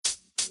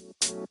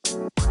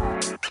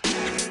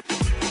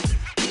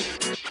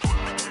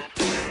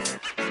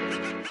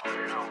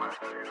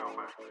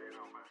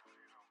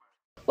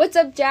What's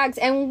up, Jags,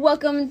 and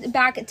welcome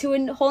back to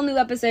a whole new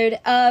episode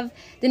of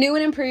the new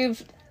and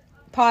improved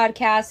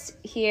podcast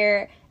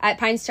here at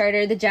Pines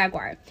Charter, the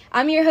Jaguar.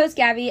 I'm your host,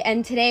 Gabby,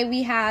 and today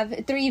we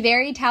have three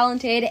very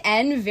talented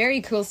and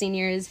very cool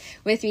seniors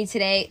with me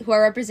today who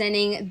are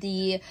representing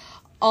the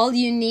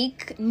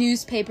all-unique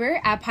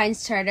newspaper at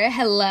Pines Charter.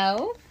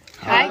 Hello.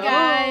 Hi,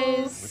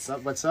 guys.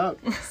 What's up?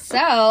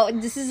 So,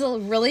 this is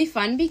really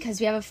fun because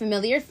we have a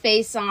familiar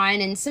face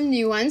on and some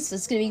new ones, so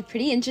it's going to be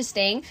pretty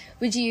interesting.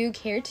 Would you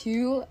care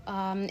to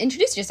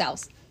introduce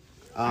yourselves?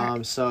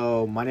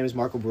 So my name is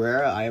Marco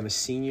Barrera. I am a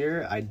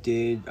senior.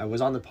 I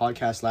was on the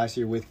podcast last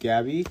year with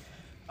Gabby,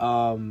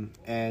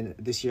 and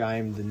this year I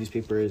am the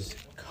newspaper's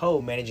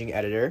co-managing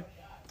editor.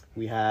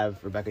 We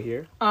have Rebecca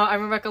here.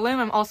 I'm Rebecca Lim.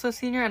 I'm also a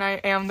senior, and I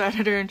am the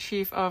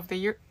editor-in-chief of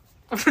the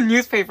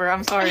newspaper.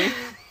 I'm sorry.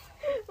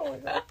 Oh my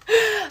God.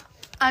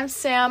 I'm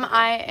Sam.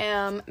 I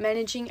am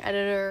managing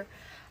editor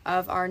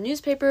of our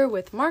newspaper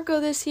with Marco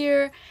this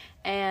year,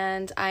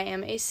 and I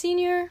am a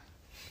senior.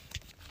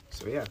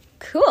 So yeah.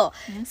 Cool.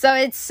 Mm-hmm. So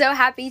it's so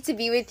happy to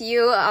be with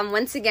you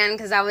once again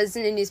because I was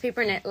in a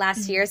newspaper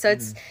last year. So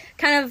it's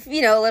kind of,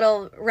 a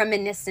little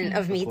reminiscent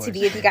of me to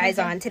be with you guys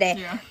on today.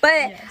 Yeah.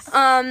 But, yes.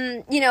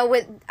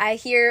 I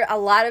hear a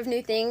lot of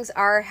new things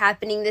are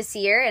happening this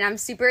year, and I'm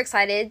super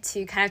excited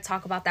to kind of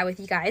talk about that with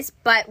you guys.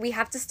 But we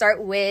have to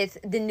start with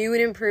the new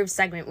and improved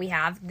segment we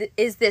have.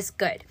 Is this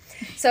good?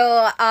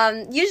 So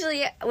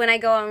usually when I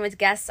go on with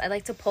guests, I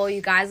like to poll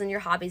you guys on your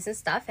hobbies and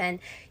stuff. And,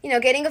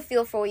 getting a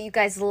feel for what you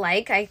guys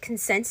like, I can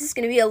sense is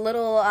going to be a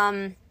little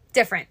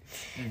different,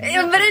 but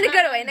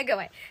in a good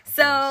way.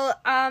 So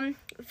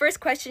first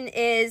question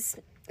is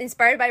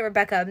inspired by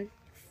Rebecca.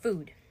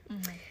 Food.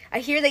 I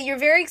hear that you're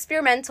very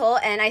experimental,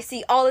 and I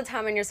see all the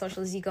time on your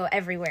socials you go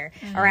everywhere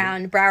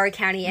around Broward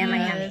County and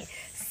Miami.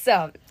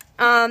 So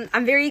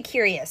I'm very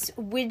curious,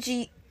 would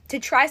you, to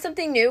try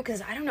something new,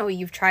 because I don't know what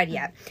you've tried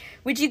yet,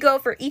 would you go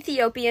for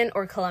Ethiopian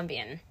or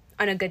Colombian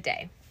on a good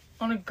day?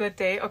 On a good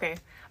day? Okay.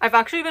 I've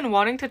actually been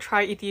wanting to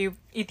try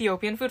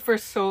Ethiopian food for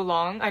so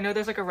long. I know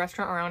there's a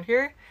restaurant around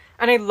here,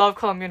 and I love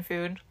Colombian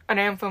food,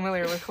 and I am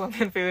familiar with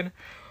Colombian food.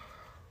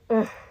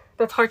 Ugh,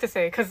 that's hard to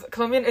say, because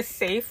Colombian is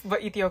safe,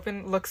 but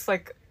Ethiopian looks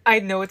like, I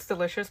know it's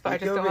delicious, but I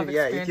just don't have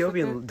experience with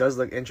Ethiopian does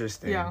look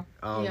interesting. Yeah.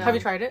 Have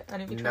you tried it?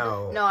 Any of you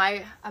tried it? No,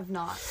 I have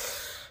not.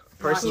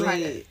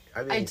 Personally,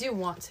 I do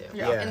want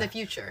to in the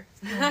future.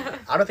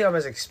 I don't think I'm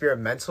as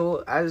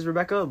experimental as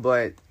Rebecca,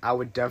 but I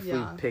would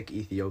definitely pick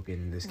Ethiopian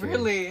in this case.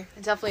 Really?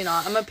 Definitely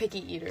not. I'm a picky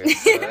eater.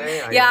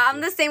 Yeah,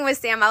 I'm the same with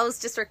Sam. I was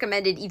just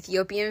recommended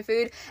Ethiopian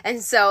food,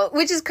 and so,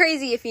 which is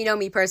crazy if you know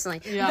me personally.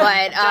 Yeah,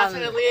 but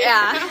definitely.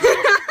 Yeah.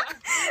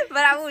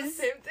 But I was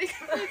same thing.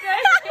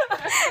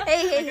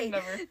 Hey,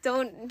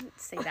 don't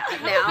say that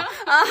now.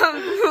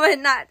 But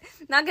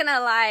not gonna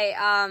lie.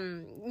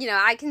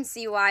 I can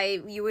see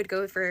why you would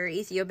go for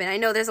Ethiopian. I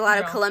know there's a lot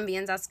of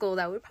Colombians at school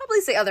that would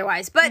probably say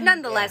otherwise, but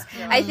nonetheless,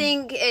 I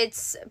think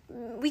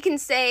we can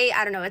say,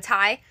 I don't know, a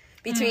tie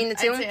between the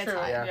two. I'd say a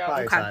tie. Yeah,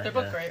 okay. They're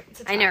both great.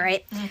 I know,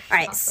 right? All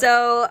right.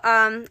 So,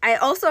 I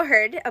also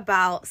heard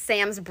about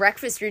Sam's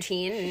breakfast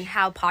routine and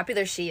how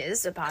popular she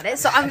is about it.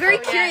 So, I'm very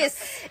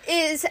curious,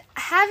 is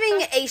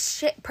having a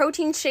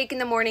protein shake in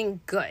the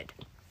morning good?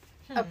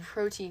 A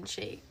protein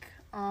shake.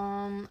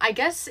 I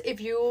guess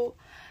if you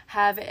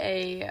have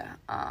a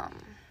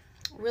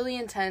really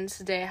intense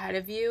day ahead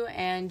of you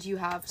and you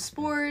have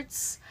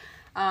sports,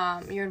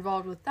 you're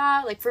involved with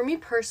that. Like for me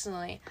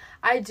personally,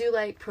 I do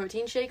like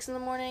protein shakes in the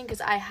morning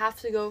because I have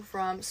to go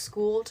from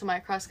school to my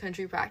cross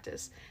country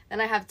practice.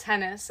 Then I have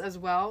tennis as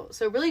well.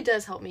 So it really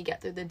does help me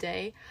get through the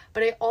day.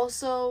 But I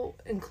also,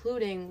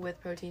 including with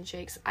protein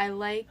shakes, I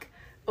like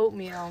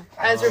oatmeal.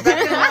 As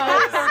Rebecca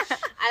knows,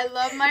 I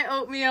love my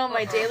oatmeal,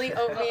 my daily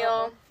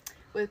oatmeal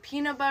with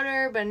peanut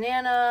butter,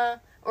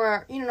 banana,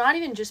 or, not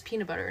even just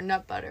peanut butter,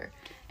 nut butter.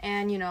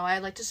 And, I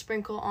like to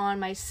sprinkle on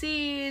my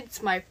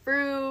seeds, my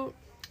fruit.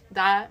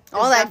 That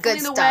all is that good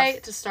definitely the stuff. way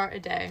to start a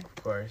day.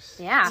 Of course.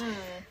 Yeah.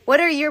 What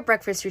are your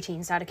breakfast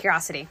routines, out of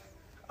curiosity?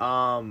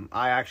 I'm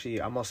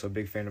also a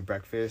big fan of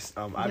breakfast.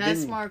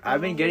 Marco. I've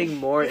been getting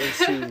more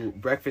into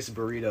breakfast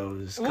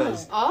burritos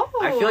because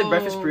I feel like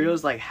breakfast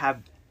burritos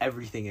have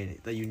everything in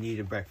it that you need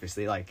at breakfast.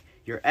 They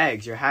your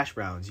eggs, your hash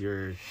browns,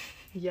 your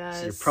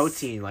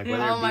protein, whether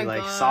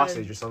it be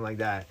sausage or something like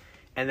that.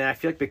 And then I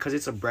feel like because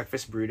it's a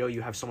breakfast burrito,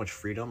 you have so much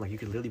freedom. You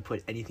can literally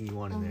put anything you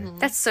want in there.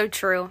 That's so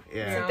true.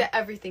 Yeah. It's like the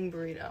everything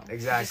burrito.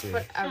 Exactly. You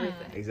just put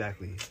everything.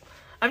 Exactly.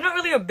 I'm not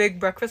really a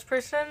big breakfast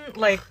person.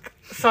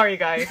 Sorry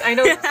guys. I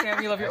know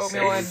Sam, you love your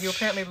oatmeal and you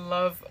apparently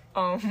love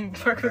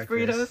breakfast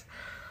burritos.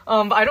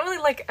 But I don't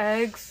really like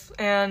eggs,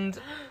 and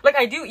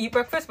I do eat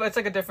breakfast, but it's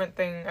a different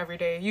thing every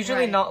day.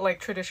 Usually not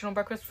traditional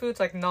breakfast foods,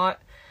 not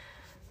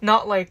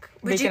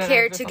Would you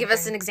care to give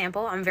us an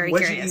example? I'm very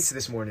curious. What did you eat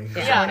this morning?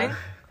 This morning?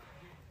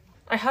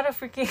 I had a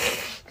freaking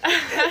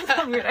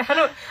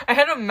I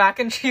had a mac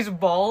and cheese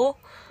ball.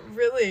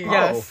 Really?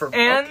 Yes. Oh,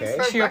 and okay.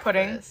 chia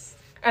pudding.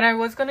 And I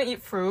was gonna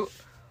eat fruit,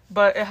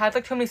 but it had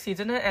like too many seeds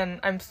in it,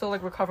 and I'm still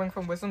like recovering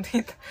from wisdom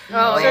teeth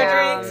surgery,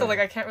 yeah. so like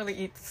I can't really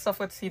eat stuff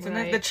with seeds in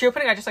it. The chia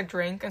pudding I just like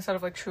drank instead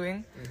of like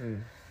chewing.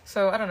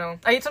 So I don't know.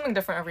 I eat something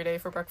different every day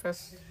for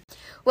breakfast.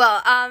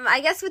 Well, I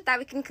guess with that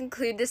we can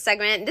conclude this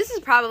segment. This is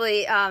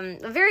probably a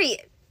very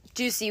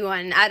juicy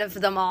one out of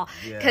them all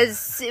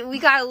because we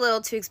got a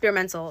little too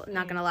experimental,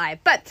 not gonna lie.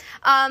 But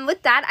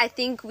with that, I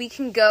think we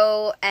can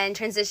go and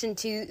transition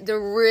to the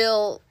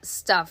real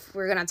stuff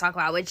we're gonna talk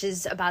about, which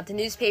is about the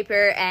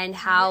newspaper and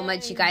how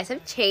much you guys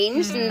have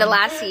changed in the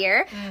last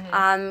year.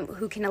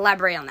 Who can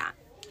elaborate on that?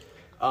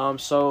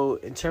 So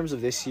in terms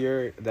of this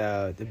year,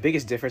 the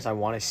biggest difference I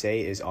want to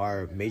say is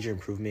our major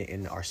improvement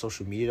in our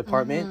social media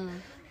department.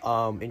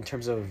 In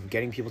terms of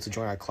getting people to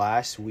join our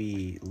class,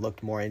 we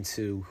looked more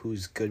into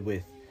who's good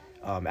with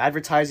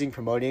advertising,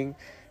 promoting,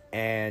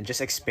 and just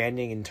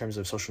expanding in terms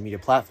of social media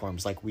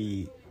platforms. Like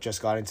we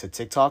just got into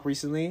TikTok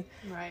recently,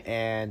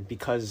 and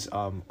because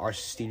our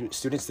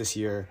students this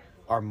year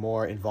are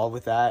more involved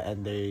with that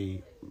and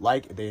they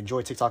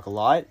enjoy TikTok a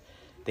lot,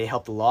 they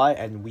helped a lot,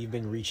 and we've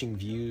been reaching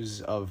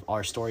views of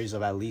our stories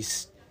of at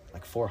least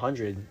like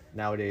 400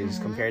 nowadays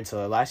compared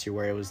to last year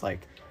where it was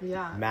like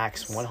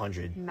max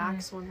 100.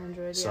 Max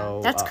 100.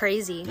 So That's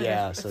crazy.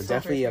 Yeah, so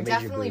definitely a major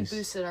definitely boost.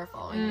 Boosted our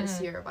following this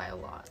year by a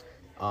lot.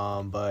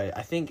 But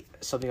I think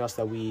something else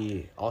that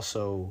we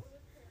also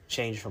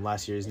changed from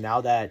last year is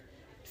now that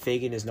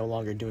Fagan is no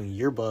longer doing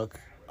yearbook,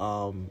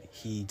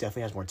 he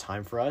definitely has more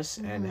time for us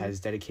and has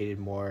dedicated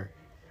more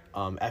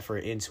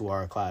effort into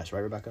our class, right,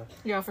 Rebecca?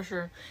 Yeah, for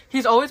sure.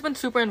 He's always been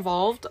super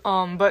involved,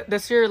 but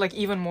this year, like,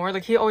 even more.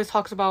 Like, he always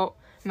talks about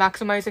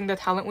maximizing the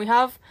talent we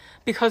have.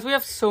 Because we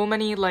have so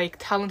many, like,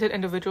 talented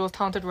individuals,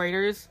 talented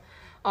writers,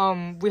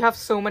 we have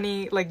so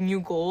many, like, new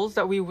goals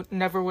that we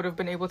never would have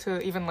been able to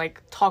even,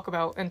 like, talk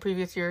about in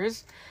previous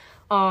years.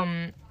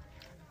 And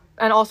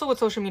also with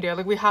social media,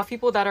 like, we have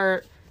people that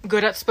are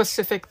good at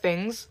specific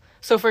things.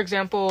 So, for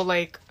example,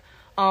 like,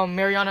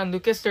 Mariana and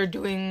Lucas, they're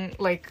doing,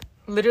 like,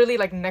 literally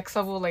like next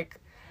level, like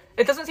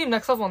it doesn't seem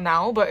next level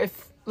now, but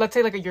if let's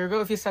say like a year ago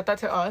if you said that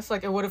to us,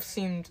 like it would have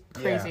seemed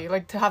crazy.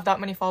 Like to have that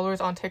many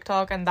followers on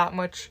TikTok and that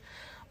much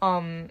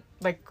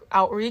like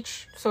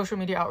outreach, social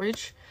media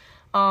outreach.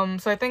 So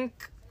I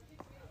think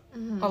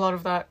a lot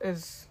of that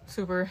is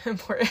super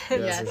important.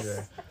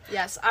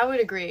 Yes, I would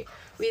agree.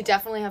 We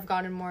definitely have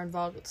gotten more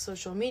involved with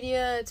social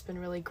media. It's been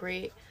really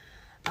great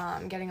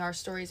getting our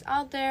stories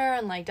out there,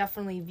 and like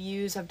definitely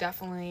views have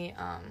definitely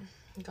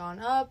gone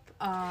up.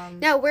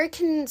 Now, where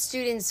can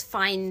students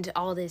find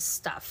all this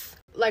stuff?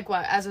 Like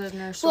what, as in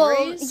their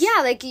stories? Well,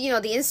 yeah, like, you know,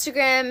 the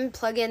Instagram,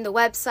 plug in the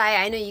website.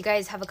 I know you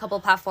guys have a couple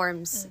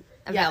platforms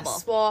available.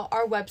 Yes, well,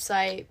 our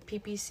website,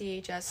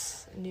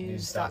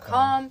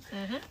 ppchsnews.com,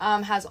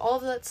 has all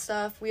of that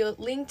stuff. We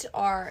linked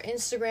our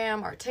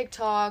Instagram, our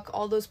TikTok,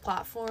 all those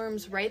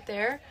platforms right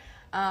there.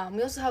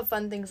 We also have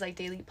fun things like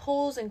daily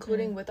polls,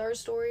 including with our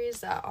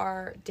stories that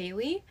are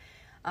daily.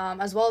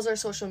 As well as our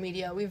social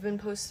media. We've been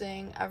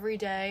posting every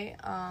day.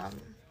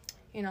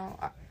 You know,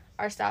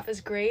 our staff is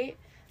great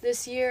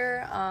this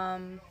year.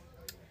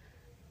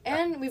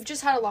 And we've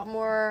just had a lot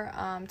more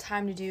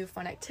time to do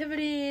fun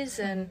activities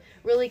and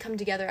really come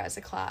together as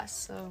a class.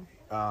 So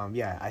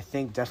I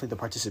think definitely the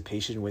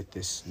participation with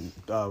this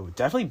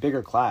definitely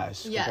bigger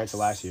class compared to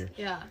last year.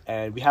 Yeah.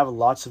 And we have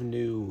lots of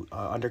new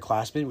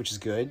underclassmen, which is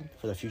good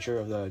for the future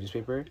of the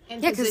newspaper.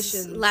 And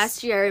because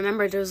last year I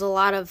remember there was a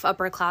lot of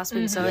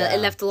upperclassmen, so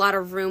it left a lot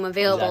of room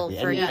available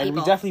for new people. And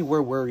we definitely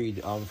were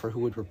worried for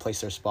who would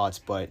replace their spots,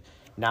 but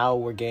now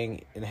we're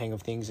getting in the hang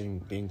of things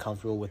and being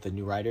comfortable with the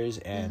new writers.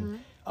 And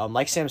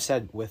like Sam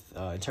said, with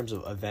in terms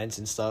of events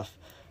and stuff,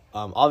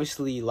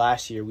 obviously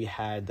last year we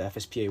had the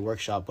FSPA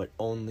workshop, but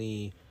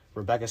only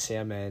Rebecca,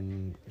 Sam,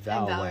 and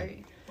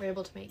Valerie were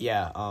able to make it.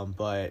 Yeah,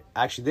 but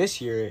actually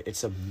this year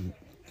it's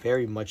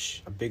very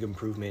much a big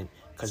improvement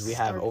because we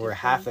have over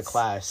half the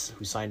class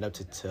who signed up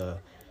to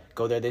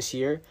go there this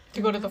year.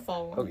 To go to the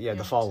fall one. Oh, yeah,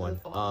 the fall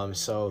one.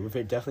 So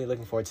we're definitely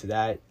looking forward to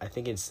that. I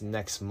think it's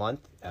next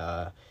month.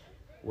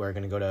 We're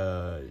going to go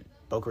to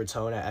Boca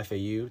Raton at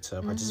FAU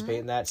to participate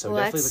in that. So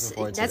definitely looking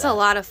forward to that. That's a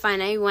lot of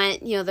fun. I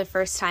went, the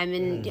first time,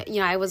 and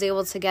I was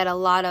able to get a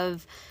lot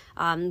of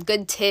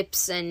good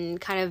tips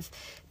and kind of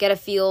get a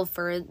feel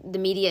for the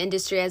media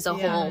industry as a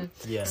whole.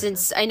 Yeah.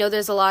 Since I know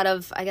there's a lot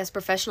of, I guess,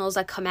 professionals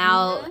that come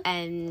out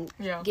and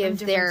give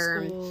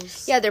their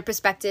their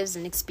perspectives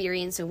and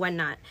experience and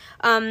whatnot.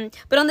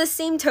 But on the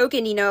same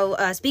token,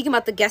 speaking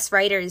about the guest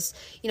writers,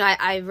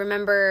 I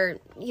remember,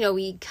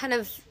 we kind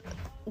of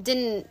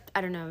didn't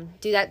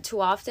do that too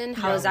often.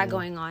 How is that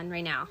going on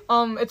right now?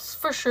 It's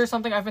for sure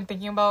something I've been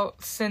thinking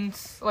about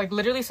since I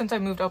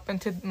moved up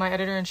into my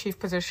editor-in-chief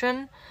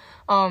position.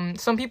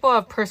 Some people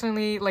have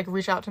personally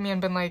reached out to me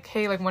and been like,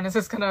 hey, when is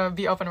this gonna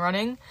be up and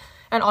running?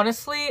 And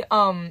honestly,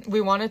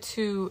 we wanted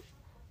to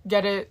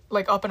get it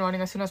up and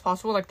running as soon as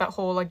possible, that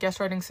whole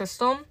guest writing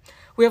system.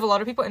 We have a lot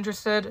of people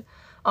interested.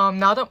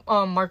 Now that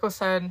Marco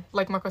said,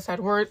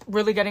 we're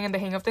really getting in the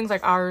hang of things,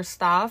 our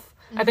staff.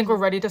 I think we're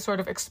ready to sort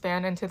of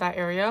expand into that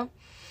area.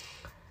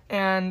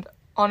 And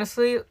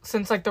honestly,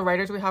 since like the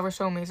writers we have are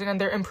so amazing and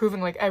they're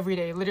improving like every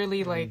day,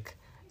 literally like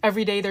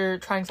every day they're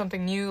trying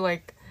something new,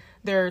 like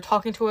they're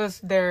talking to us,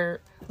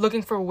 they're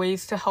looking for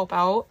ways to help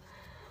out.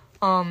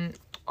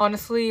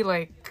 Honestly,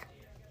 like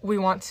we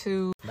want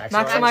to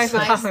maximize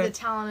the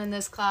talent in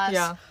this class.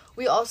 Yeah.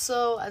 We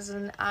also, as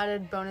an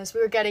added bonus, we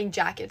were getting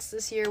jackets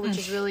this year, which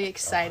is really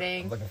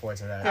exciting. Looking forward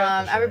to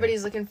that.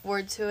 Everybody's looking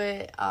forward to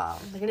it.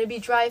 They're gonna be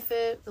dry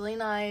fit, really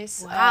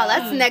nice. Wow,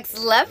 that's next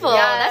level.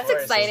 Yeah, that's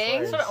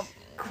exciting.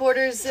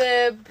 Quarter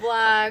zip,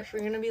 black.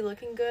 We're gonna be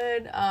looking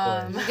good.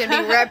 We're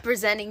gonna be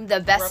representing the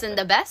best and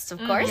the best, of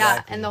course.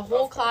 Yeah, and the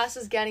whole class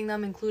is getting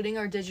them, including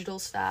our digital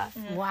staff.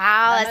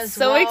 Wow, that's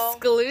so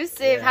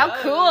exclusive. Yeah. How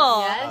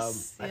cool.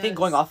 Yes. I think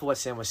going off of what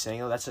Sam was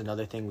saying, though, that's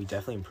another thing we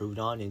definitely improved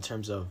on in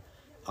terms of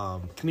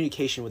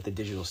communication with the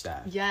digital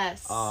staff.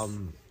 Yes.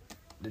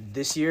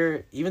 This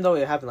year, even though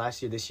it happened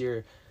last year, this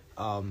year,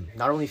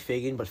 not only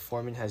Fagan but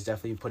Foreman has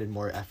definitely put in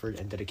more effort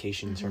and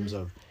dedication in terms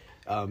of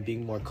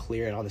being more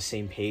clear and on the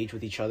same page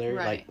with each other,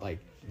 like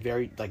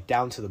very like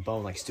down to the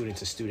bone, like student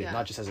to student,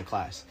 not just as a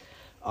class.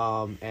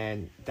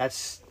 And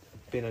that's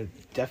been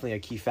definitely a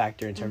key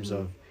factor in terms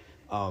of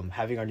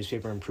having our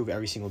newspaper improve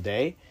every single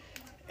day.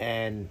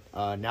 And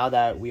now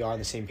that we are on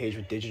the same page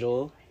with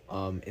digital,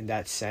 in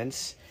that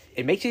sense,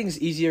 it makes things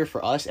easier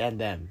for us and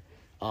them.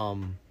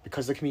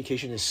 Because the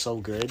communication is so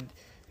good,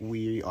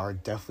 we are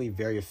definitely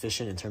very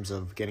efficient in terms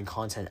of getting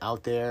content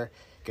out there,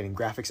 getting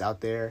graphics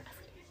out there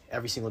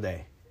every single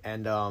day.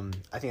 And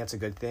I think that's a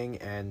good thing.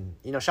 And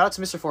shout out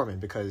to Mr. Foreman,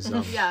 because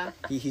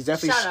he's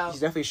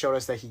definitely showed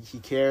us that he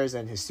cares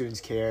and his students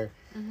care.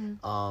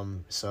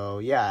 So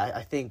yeah,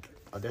 I think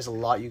there's a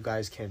lot you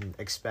guys can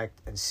expect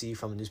and see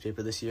from the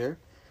newspaper this year.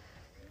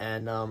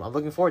 And I'm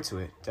looking forward to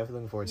it. Definitely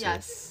looking forward to it.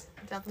 Yes,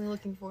 definitely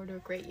looking forward to a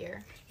great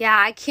year. Yeah,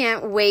 I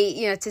can't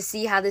wait, to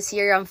see how this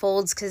year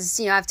unfolds, because,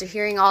 after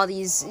hearing all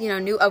these,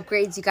 new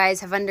upgrades you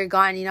guys have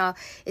undergone,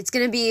 it's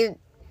going to be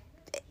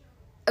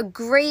a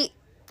great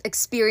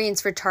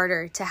experience for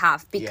charter to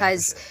have,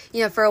 because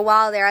for a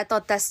while there I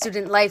thought that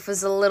student life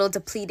was a little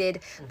depleted,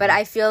 but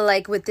I feel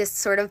like with this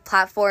sort of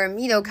platform,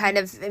 kind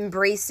of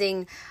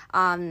embracing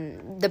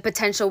the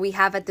potential we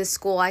have at this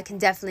school, I can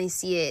definitely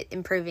see it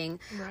improving,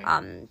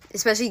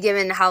 especially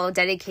given how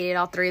dedicated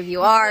all three of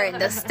you are, and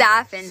the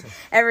staff and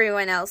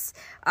everyone else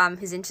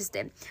who's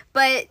interested.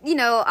 But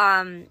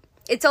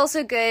it's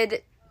also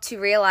good to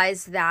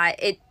realize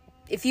that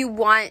if you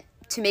want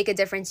to make a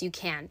difference, you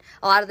can.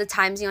 A lot of the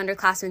times,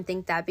 underclassmen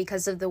think that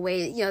because of the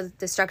way,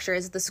 the structure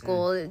is at the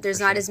school,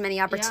 there's not as many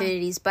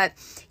opportunities. But,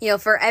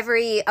 for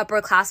every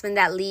upperclassman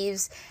that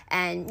leaves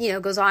and,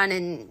 goes on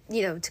and,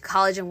 to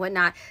college and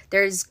whatnot,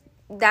 there's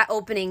that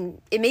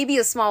opening. It may be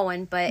a small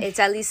one, but it's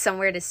at least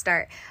somewhere to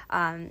start.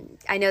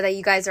 I know that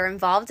you guys are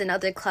involved in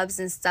other clubs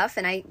and stuff,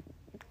 and I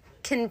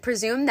can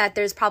presume that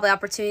there's probably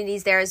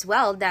opportunities there as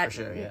well that,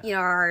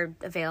 are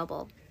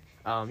available.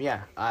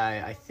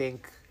 I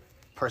think...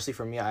 Personally,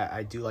 for me,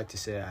 I do like to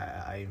say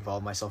I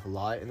involve myself a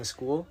lot in the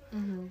school.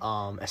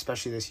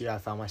 Especially this year, I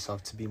found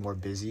myself to be more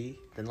busy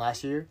than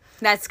last year.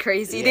 That's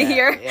crazy to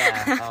hear.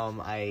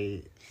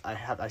 I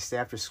stay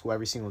after school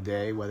every single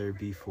day, whether it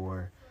be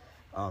for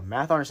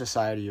Math Honor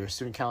Society or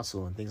student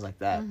council and things like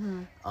that.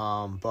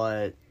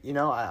 But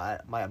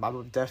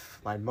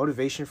my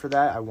motivation for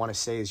that, I want to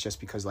say, is just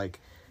because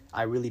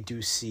I really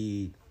do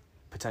see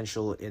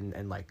potential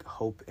and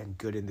hope and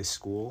good in this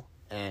school,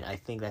 and I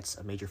think that's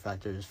a major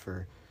factor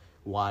for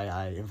why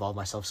I involve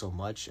myself so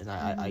much. And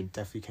I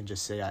definitely can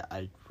just say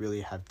I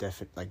really have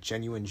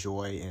genuine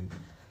joy in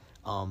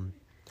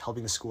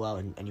helping the school out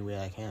in any way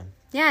I can.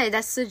 Yeah,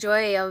 that's the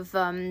joy of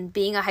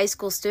being a high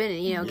school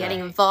student, getting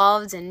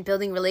involved and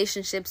building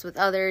relationships with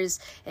others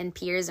and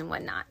peers and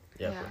whatnot.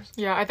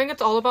 Yeah, I think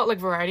it's all about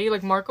variety.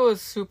 Marco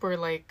is super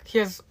he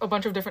has a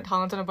bunch of different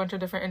talents and a bunch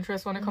of different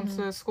interests when it comes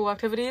to school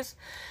activities,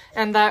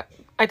 and that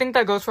I think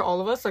that goes for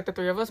all of us, the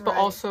three of us, but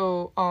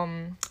also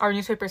our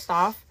newspaper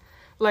staff.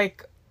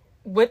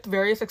 With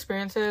various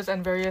experiences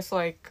and various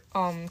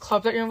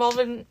clubs that you're involved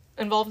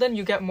in,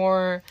 you get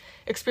more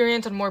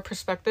experience and more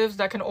perspectives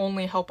that can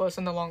only help us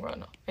in the long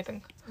run, I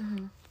think.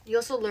 You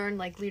also learn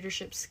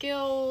leadership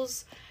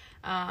skills,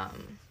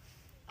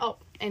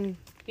 and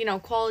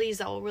qualities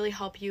that will really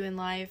help you in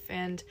life,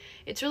 and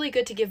it's really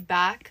good to give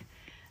back.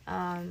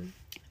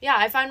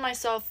 I find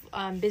myself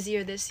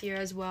busier this year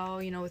as well,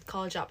 with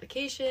college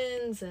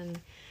applications and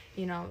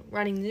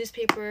running the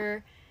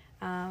newspaper,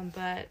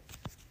 but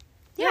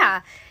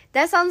yeah.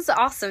 That sounds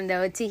awesome,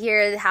 though, to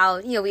hear how,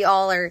 we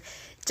all are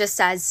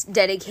just as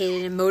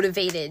dedicated and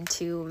motivated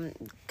to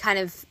kind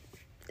of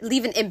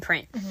leave an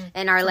imprint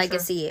in our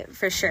legacy,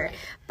 for sure.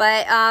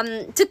 But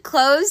to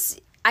close,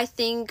 I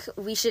think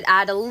we should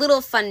add a little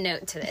fun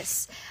note to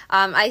this.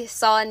 I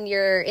saw on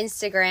your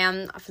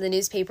Instagram for the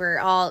newspaper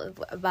all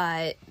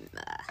about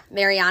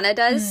Mariana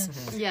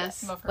does.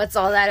 Yes. What's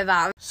all that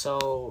about?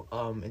 So,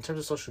 in terms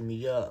of social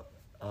media,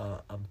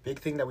 a big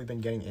thing that we've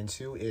been getting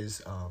into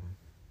is...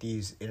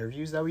 these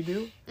interviews that we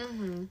do,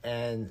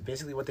 and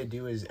basically what they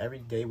do is every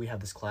day we have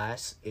this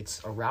class.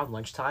 It's around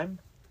lunchtime,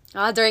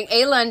 During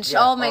A lunch.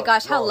 Oh my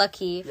gosh, how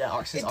lucky.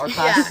 Yeah, since our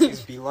class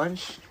is B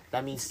lunch,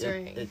 that means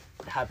it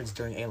happens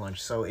during A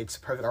lunch. So it's a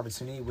perfect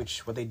opportunity,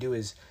 which what they do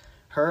is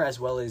her as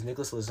well as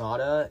Nicholas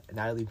Lozada,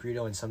 Natalie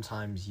Brito, and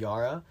sometimes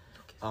Yara,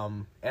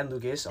 and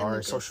Lucas,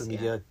 our social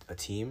media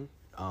team.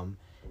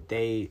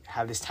 They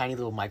have this tiny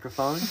little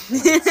microphone.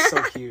 It's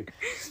so cute.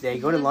 They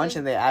go to lunch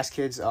and they ask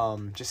kids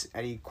just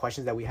any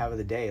questions that we have of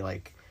the day.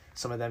 Like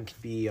some of them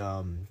could be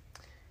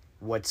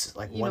what's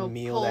like one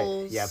meal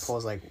polls.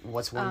 Polls like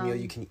what's one meal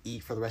you can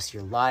eat for the rest of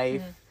your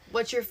life.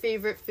 What's your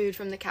favorite food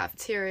from the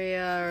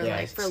cafeteria or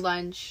like for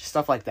lunch?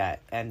 Stuff like that.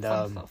 And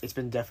it's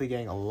been definitely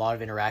getting a lot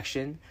of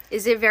interaction.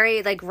 Is it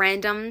very like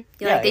random?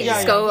 Like they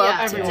just go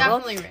up to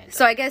definitely random.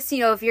 So I guess,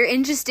 if you're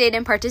interested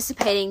in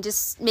participating,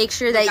 just make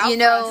sure that you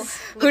know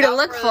who to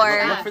look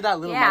for. Look for that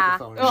little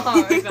microphone.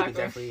 Exactly. You can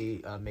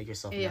definitely make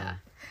yourself known.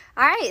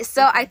 All right,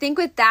 so I think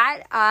with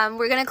that,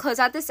 we're going to close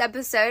out this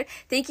episode.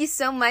 Thank you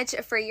so much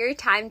for your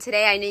time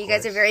today. I know you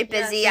guys are very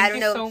busy. I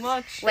don't know so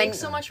much. Thanks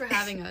so much for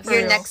having us.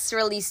 Your next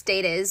release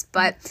date is,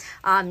 but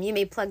you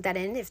may plug that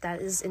in if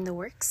that is in the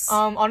works.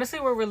 Honestly,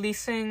 we're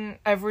releasing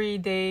every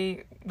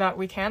day that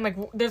we can. Like,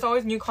 there's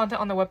always new content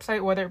on the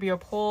website, whether it be a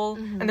poll,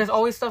 and there's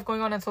always stuff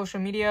going on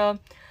social media.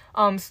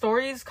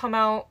 Stories come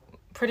out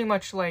pretty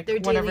much like their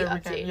whenever daily we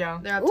update. can. Yeah.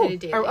 They're updated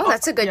daily. Oh,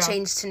 that's a good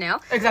change to know.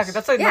 Exactly.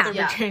 That's like another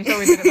big change that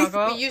we didn't talk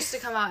about. We used to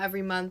come out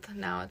every month.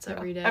 Now it's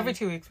every day. Every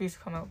 2 weeks we used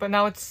to come out. But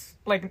now it's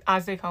like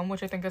as they come,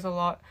 which I think is a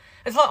lot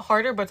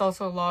harder, but it's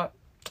also a lot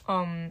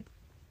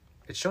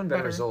it's shown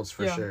better results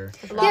for sure.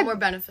 A lot more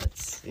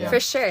benefits. Yeah.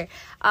 For sure.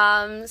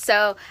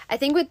 So I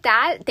think with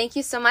that, thank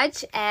you so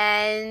much,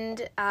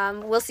 and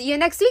we'll see you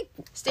next week.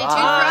 Stay tuned for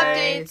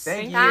updates.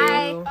 Thank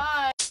you.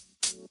 Bye.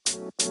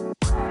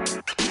 Bye.